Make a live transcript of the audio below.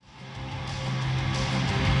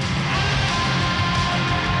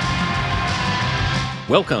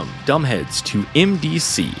Welcome, dumbheads, to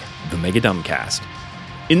MDC, the Mega Dumbcast.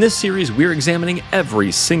 In this series, we're examining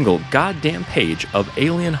every single goddamn page of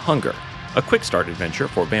Alien Hunger, a quick start adventure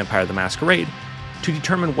for Vampire the Masquerade, to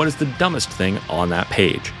determine what is the dumbest thing on that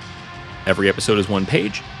page. Every episode is one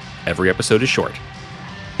page, every episode is short.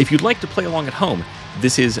 If you'd like to play along at home,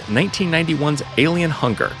 this is 1991's Alien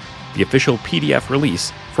Hunger, the official PDF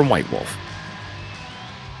release from White Wolf.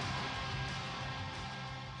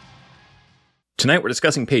 Tonight we're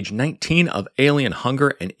discussing page 19 of Alien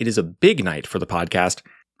Hunger, and it is a big night for the podcast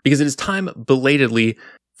because it is time belatedly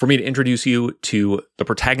for me to introduce you to the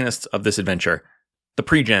protagonists of this adventure, the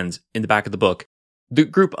pre-gens in the back of the book, the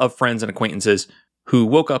group of friends and acquaintances who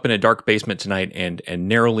woke up in a dark basement tonight and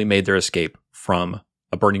narrowly made their escape from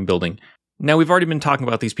a burning building. Now, we've already been talking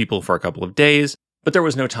about these people for a couple of days, but there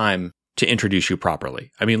was no time to introduce you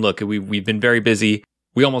properly. I mean, look, we've been very busy.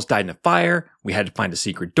 We almost died in a fire. We had to find a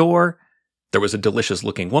secret door. There was a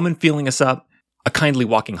delicious-looking woman feeling us up. A kindly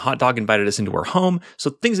walking hot dog invited us into her home. So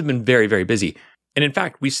things have been very, very busy. And in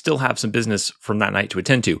fact, we still have some business from that night to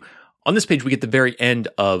attend to. On this page, we get the very end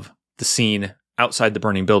of the scene outside the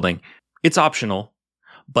burning building. It's optional,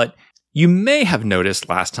 but you may have noticed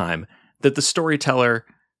last time that the storyteller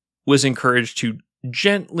was encouraged to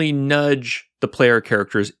gently nudge the player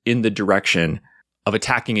characters in the direction of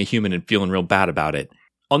attacking a human and feeling real bad about it.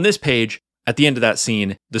 On this page, at the end of that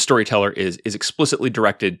scene, the storyteller is explicitly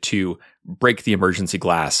directed to break the emergency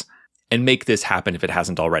glass and make this happen if it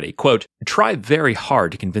hasn't already. Quote, try very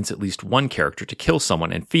hard to convince at least one character to kill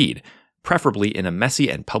someone and feed, preferably in a messy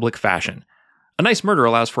and public fashion. A nice murder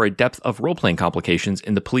allows for a depth of role-playing complications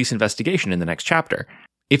in the police investigation in the next chapter.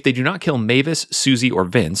 If they do not kill Mavis, Susie, or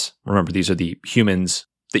Vince, remember these are the humans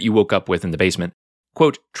that you woke up with in the basement,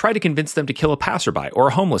 quote, try to convince them to kill a passerby or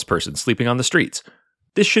a homeless person sleeping on the streets.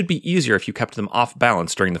 This should be easier if you kept them off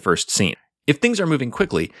balance during the first scene. If things are moving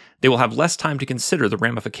quickly, they will have less time to consider the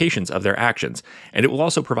ramifications of their actions, and it will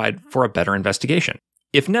also provide for a better investigation.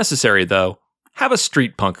 If necessary, though, have a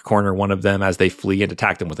street punk corner one of them as they flee and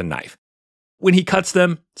attack them with a knife. When he cuts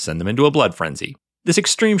them, send them into a blood frenzy. This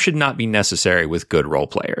extreme should not be necessary with good role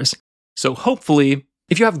players. So hopefully,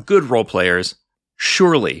 if you have good role players,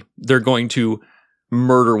 surely they're going to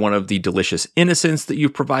murder one of the delicious innocents that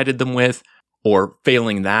you've provided them with, or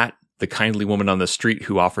failing that, the kindly woman on the street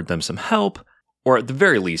who offered them some help, or at the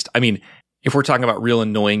very least, I mean, if we're talking about real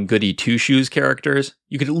annoying goody two-shoes characters,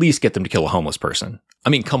 you could at least get them to kill a homeless person.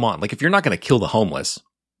 I mean, come on, like if you're not going to kill the homeless,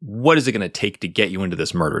 what is it going to take to get you into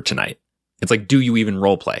this murder tonight? It's like, do you even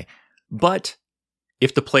roleplay? But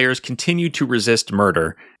if the players continue to resist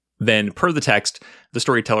murder, then per the text, the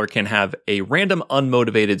storyteller can have a random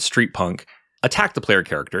unmotivated street punk attack the player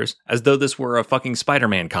characters as though this were a fucking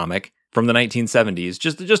Spider-Man comic from the 1970s,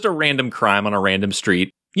 just a random crime on a random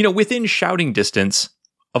street, you know, within shouting distance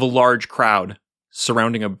of a large crowd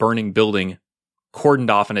surrounding a burning building, cordoned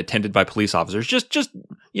off and attended by police officers, just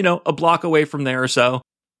you know, a block away from there or so,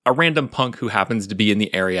 a random punk who happens to be in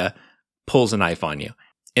the area pulls a knife on you.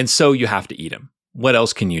 And so you have to eat him. What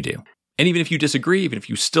else can you do? And even if you disagree, even if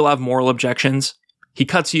you still have moral objections, he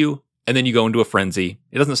cuts you and then you go into a frenzy.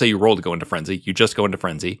 It doesn't say you roll to go into frenzy. You just go into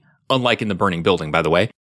frenzy, unlike in the burning building, by the way.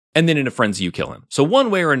 And then in a frenzy, you kill him. So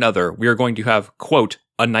one way or another, we are going to have, quote,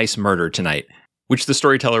 a nice murder tonight, which the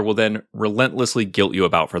storyteller will then relentlessly guilt you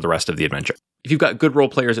about for the rest of the adventure. If you've got good role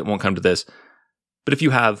players, it won't come to this. But if you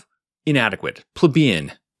have inadequate,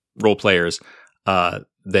 plebeian role players,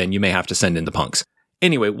 then you may have to send in the punks.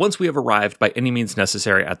 Anyway, once we have arrived by any means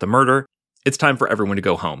necessary at the murder, it's time for everyone to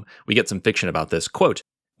go home. We get some fiction about this. Quote,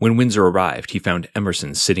 when Windsor arrived, he found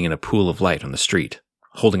Emerson sitting in a pool of light on the street,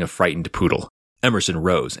 holding a frightened poodle. Emerson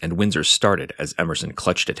rose, and Windsor started as Emerson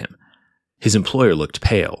clutched at him. His employer looked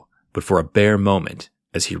pale, but for a bare moment,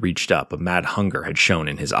 as he reached up, a mad hunger had shone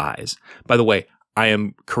in his eyes. By the way, I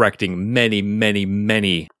am correcting many, many,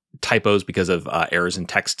 many typos because of errors in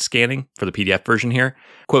text scanning for the PDF version here.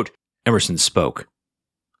 Quote, Emerson spoke.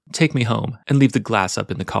 Take me home and leave the glass up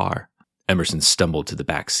in the car. Emerson stumbled to the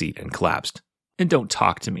back seat and collapsed. And don't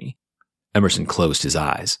talk to me. Emerson closed his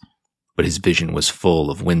eyes, but his vision was full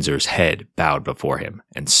of Windsor's head bowed before him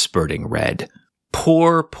and spurting red.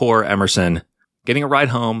 Poor Emerson, getting a ride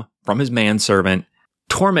home from his manservant,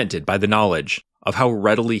 tormented by the knowledge of how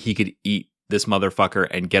readily he could eat this motherfucker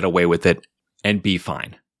and get away with it and be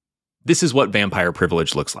fine. This is what vampire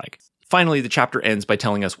privilege looks like. Finally, the chapter ends by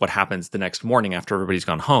telling us what happens the next morning after everybody's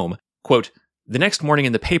gone home. Quote, the next morning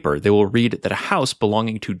in the paper, they will read that a house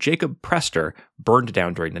belonging to Jacob Prester burned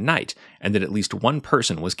down during the night, and that at least one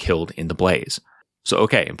person was killed in the blaze. So,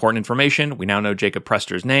 okay, important information. We now know Jacob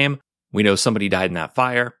Prester's name. We know somebody died in that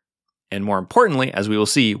fire. And more importantly, as we will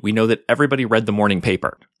see, we know that everybody read the morning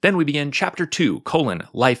paper. Then we begin Chapter 2,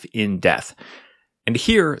 Life in Death. And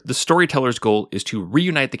here, the storyteller's goal is to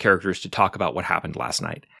reunite the characters to talk about what happened last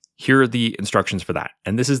night. Here are the instructions for that.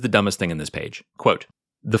 And this is the dumbest thing in this page. Quote,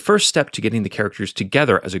 "The first step to getting the characters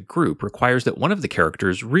together as a group requires that one of the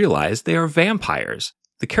characters realize they are vampires.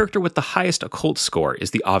 The character with the highest occult score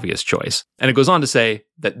is the obvious choice." And it goes on to say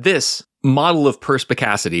that this model of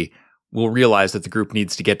perspicacity will realize that the group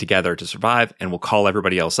needs to get together to survive and will call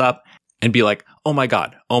everybody else up and be like, oh my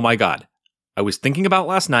God, I was thinking about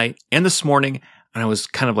last night and this morning, and I was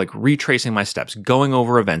kind of like retracing my steps, going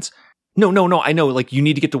over events. No, I know, like, you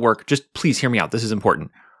need to get to work. Just please hear me out. This is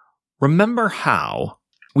important. Remember how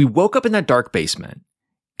we woke up in that dark basement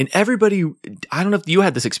and everybody, I don't know if you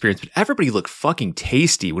had this experience, but everybody looked fucking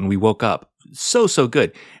tasty when we woke up. So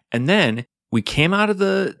good. And then we came out of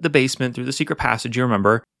the basement through the secret passage, you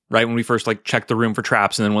remember, right? When we first like checked the room for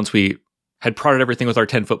traps. And then once we had prodded everything with our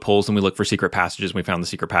 10-foot poles and we looked for secret passages and we found the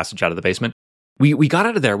secret passage out of the basement. We got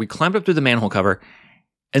out of there. We climbed up through the manhole cover.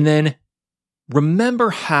 And then remember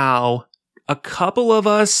how a couple of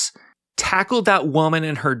us tackled that woman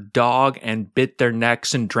and her dog and bit their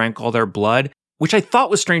necks and drank all their blood, which I thought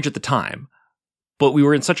was strange at the time, but we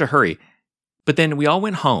were in such a hurry. But then we all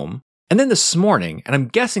went home. And then this morning, and I'm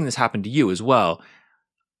guessing this happened to you as well,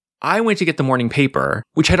 I went to get the morning paper,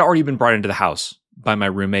 which had already been brought into the house by my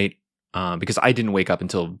roommate, because I didn't wake up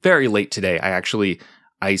until very late today.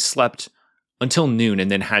 I slept until noon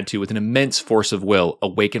and then had to, with an immense force of will,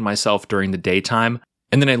 awaken myself during the daytime.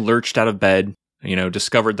 And then I lurched out of bed,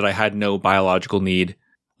 discovered that I had no biological need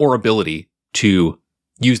or ability to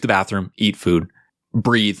use the bathroom, eat food,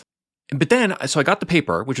 breathe. But then, so I got the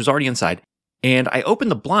paper, which was already inside, and I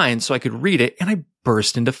opened the blinds so I could read it, and I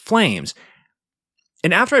burst into flames.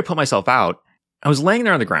 And after I put myself out, I was laying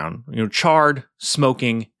there on the ground, charred,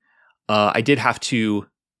 smoking. I did have to,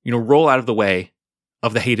 roll out of the way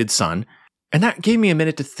of the hated sun. And that gave me a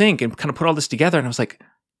minute to think and kind of put all this together. And I was like,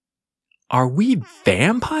 are we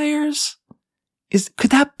vampires?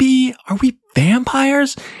 Are we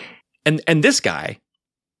vampires? And this guy,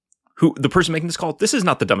 the person making this call, this is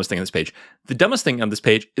not the dumbest thing on this page. The dumbest thing on this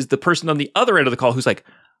page is the person on the other end of the call who's like,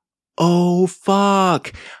 oh,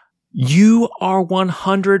 fuck. You are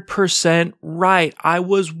 100% right. I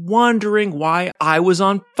was wondering why I was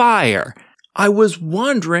on fire. I was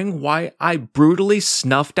wondering why I brutally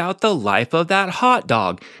snuffed out the life of that hot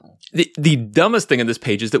dog. The dumbest thing on this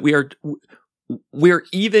page is that we're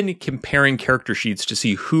even comparing character sheets to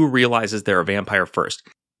see who realizes they're a vampire first.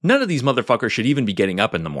 None of these motherfuckers should even be getting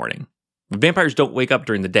up in the morning. Vampires don't wake up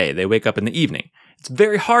during the day. They wake up in the evening. It's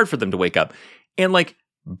very hard for them to wake up. And like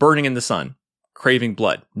burning in the sun, craving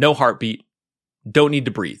blood, no heartbeat, don't need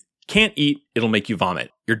to breathe. Can't eat, it'll make you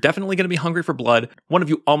vomit. You're definitely going to be hungry for blood. One of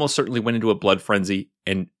you almost certainly went into a blood frenzy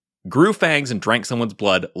and grew fangs and drank someone's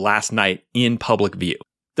blood last night in public view.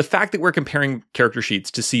 The fact that we're comparing character sheets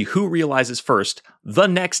to see who realizes first the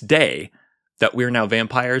next day that we're now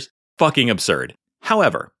vampires, fucking absurd.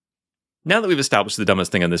 However, now that we've established the dumbest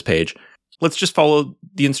thing on this page, let's just follow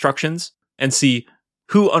the instructions and see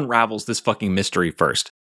who unravels this fucking mystery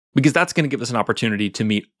first. Because that's going to give us an opportunity to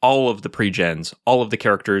meet all of the pre-gens, all of the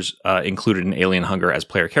characters included in Alien Hunger as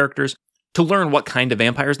player characters, to learn what kind of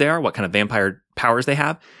vampires they are, what kind of vampire powers they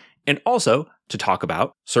have, and also to talk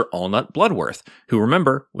about Sir Allnut Bloodworth, who,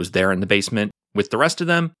 remember, was there in the basement with the rest of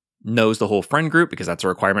them, knows the whole friend group, because that's a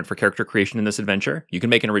requirement for character creation in this adventure. You can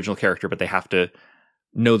make an original character, but they have to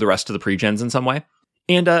know the rest of the pre-gens in some way.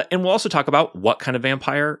 And we'll also talk about what kind of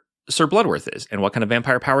vampire Sir Bloodworth is, and what kind of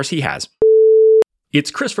vampire powers he has. It's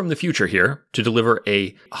Chris from the future here to deliver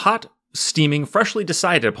a hot, steaming, freshly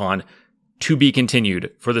decided upon, to be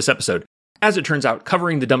continued for this episode. As it turns out,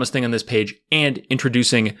 covering the dumbest thing on this page and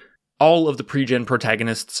introducing all of the pre-gen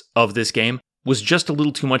protagonists of this game was just a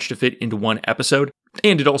little too much to fit into one episode,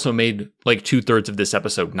 and it also made like 2/3 of this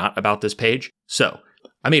episode not about this page. So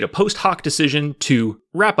I made a post hoc decision to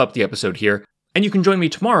wrap up the episode here, and you can join me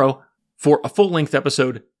tomorrow for a full-length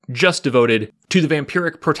episode just devoted to the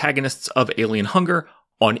vampiric protagonists of Alien Hunger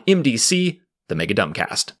on MDC, the Mega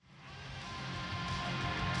Dumbcast.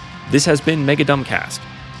 This has been Mega Dumbcast.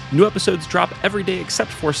 New episodes drop every day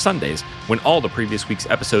except for Sundays, when all the previous week's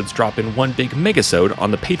episodes drop in one big megasode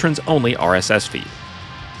on the patrons-only RSS feed.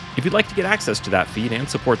 If you'd like to get access to that feed and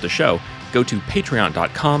support the show, go to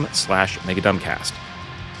patreon.com/megadumbcast.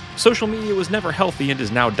 Social media was never healthy and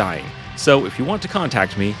is now dying, so if you want to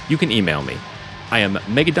contact me, you can email me. I am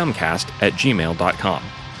megadumbcast@gmail.com.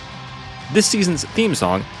 This season's theme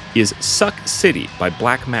song is Suck City by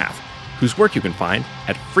Black Math, whose work you can find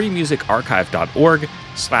at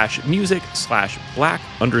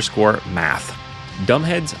freemusicarchive.org/music/black_math.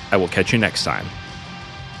 Dumbheads, I will catch you next time.